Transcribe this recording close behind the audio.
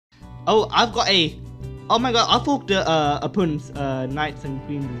Oh, I've got a... Oh my god, I forked the opponent's knights and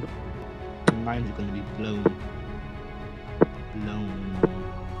queens. Mine's gonna be blown.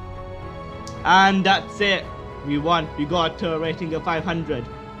 And that's it. We won. We got a rating of 500.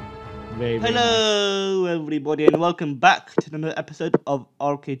 Very Hello, nice. Everybody, and welcome back to another episode of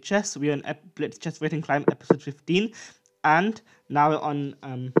RKade Chess. We're on Blitz Chess Rating Climb episode 15, and now we're on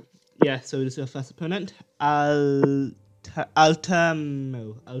so this is our first opponent, Altermo.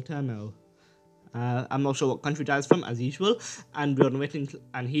 I'm not sure what country that is from, as usual, and we're on rating,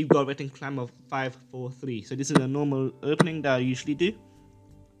 and he got a rating climb of 543. So this is a normal opening that I usually do.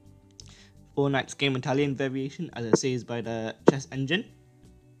 4 knights game Italian variation, as it says by the chess engine.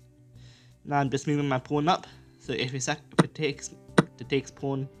 Now I'm just moving my pawn up, so if it takes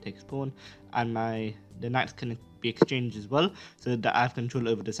pawn, and the knights can be exchanged as well, so that I have control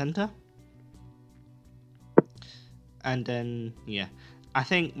over the center. And then I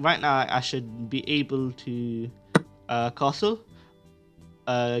think right now I should be able to castle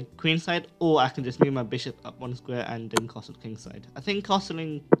queenside, or I can just move my bishop up 1 square and then castle kingside. I think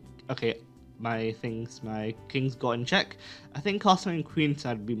castling, okay, my king's got in check. I think castling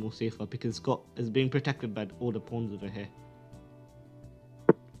queenside would be more safer because it's being protected by all the pawns over here.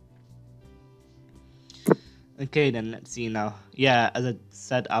 Okay, then let's see now. Yeah, as I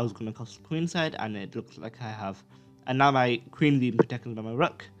said, I was gonna castle queenside, and it looks like I have. And now my queen being protected by my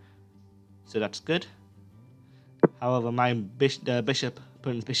rook, so that's good. However, the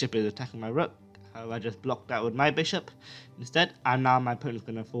opponent's bishop is attacking my rook. However, I just blocked that with my bishop instead, and now my opponent's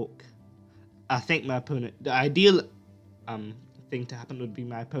gonna fork. I think the ideal thing to happen would be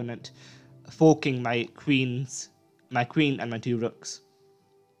my opponent forking my queen and my 2 rooks.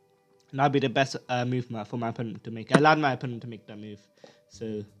 And that'd be the best move for my opponent to make. I allowed my opponent to make that move,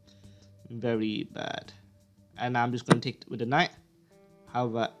 so very bad. And I'm just going to take it with the knight.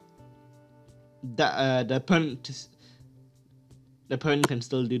 However, the opponent can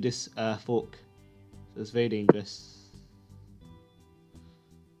still do this fork, so it's very dangerous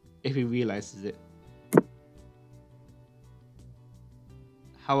if he realizes it.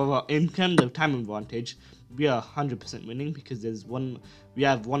 However, in terms of time advantage, we are 100% winning because we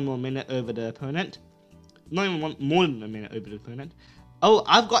have 1 more minute over the opponent. Not even more than a minute over the opponent. Oh,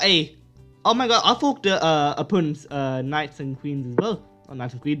 oh my god, I forked the opponent's knights and queens as well. Oh,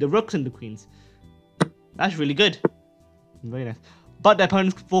 knights and queens, the rooks and the queens. That's really good. Very nice. But the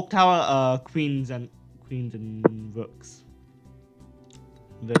opponent's forked our queens and rooks.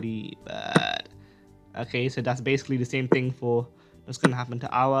 Very bad. Okay, so that's basically the same thing for what's gonna happen to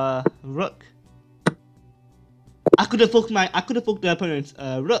our rook. I could have forked the opponent's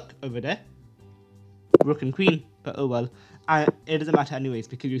rook over there. Rook and queen, but oh well. It doesn't matter anyways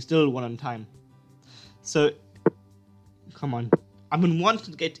because you still won on time. So come on, I've been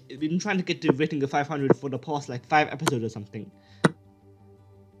trying to get to rating of 500 for the past like 5 episodes or something,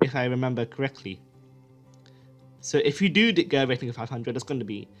 if I remember correctly. So if you do get a rating of 500, it's going to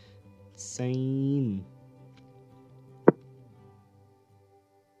be insane.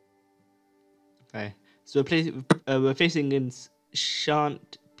 Okay, so we're facing against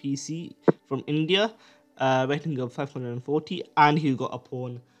Shant PC from India. Rating of 540, and he's got a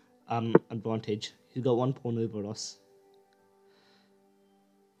pawn advantage. He's got 1 pawn over us.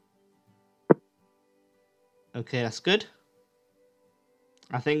 Okay, that's good.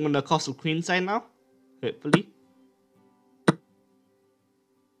 I think I'm gonna castle queenside now, hopefully.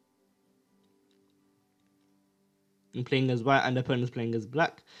 I'm playing as white, and the opponent's playing as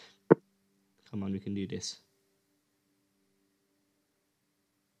black. Come on, we can do this.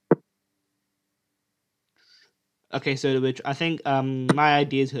 Okay, so I think my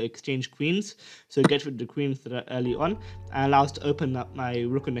idea is to exchange queens, so get rid of the queens early on, and allow us to open up my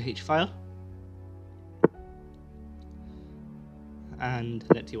rook on the H file. And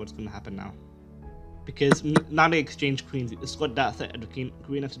let's see what's going to happen now. Because now they exchange queens, it's got that threat of the queen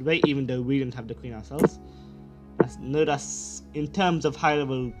out of the way, even though we didn't have the queen ourselves. That's in terms of high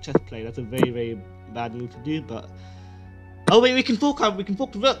level chess play, that's a very, very bad move to do. But oh wait, we can fork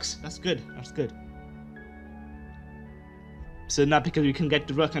the rooks. That's good. That's good. So now because we can get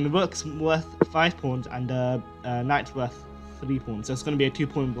the rook, and the rook's worth 5 pawns and the knight's worth 3 pawns, so it's going to be a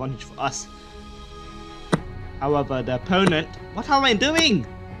 2-pawn advantage for us. However, the opponent... What am I doing?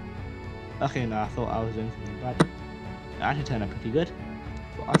 Okay, no, I thought I was doing something bad. It actually turned out pretty good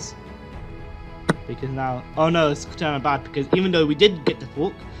for us. Because now... Oh no, it's turned out bad because even though we did get the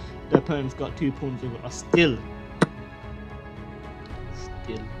fork, the opponent's got 2 pawns over us still.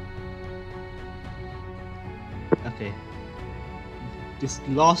 Okay. This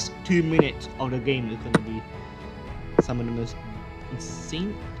last 2 minutes of the game is going to be some of the most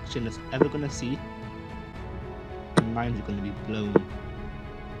insane reaction that's ever gonna see. Mine's gonna be blown.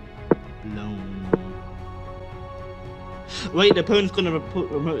 Wait, the opponent's gonna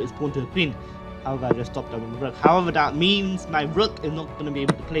remote his pawn to the queen. However, I just stopped that with my rook. However, that means my rook is not gonna be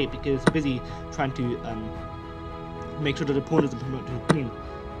able to play because it's busy trying to make sure that the pawn doesn't promote to the queen.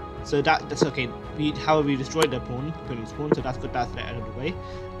 So that's okay. However, we destroyed the opponent's pawn, so that's good. That's the end of the way.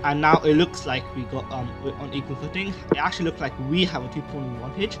 And now it looks like we got we're on equal footing. It actually looks like we have a 2-pawn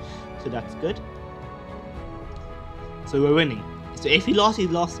advantage, so that's good. So we're winning. So if he lost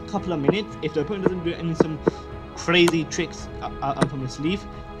a couple of minutes. If the opponent doesn't do some crazy tricks from his sleeve,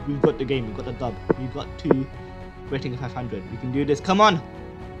 we've got the game. We've got the dub. We've got 2 rating of 500. We can do this. Come on.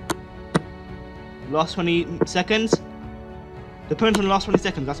 Last 20 seconds. The opponent's on the last 20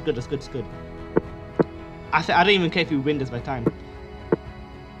 seconds. That's good. That's good. That's good. I don't even care if we win this by time.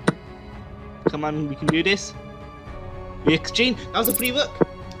 Come on, we can do this. We exchange. That was a free work.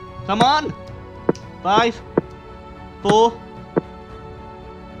 Come on. 5, 4,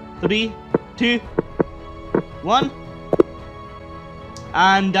 3, 2, 1.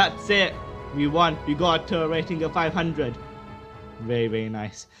 And that's it. We won. We got a rating of 500. Very, very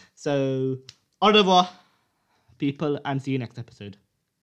nice. So, au revoir, people, and see you next episode.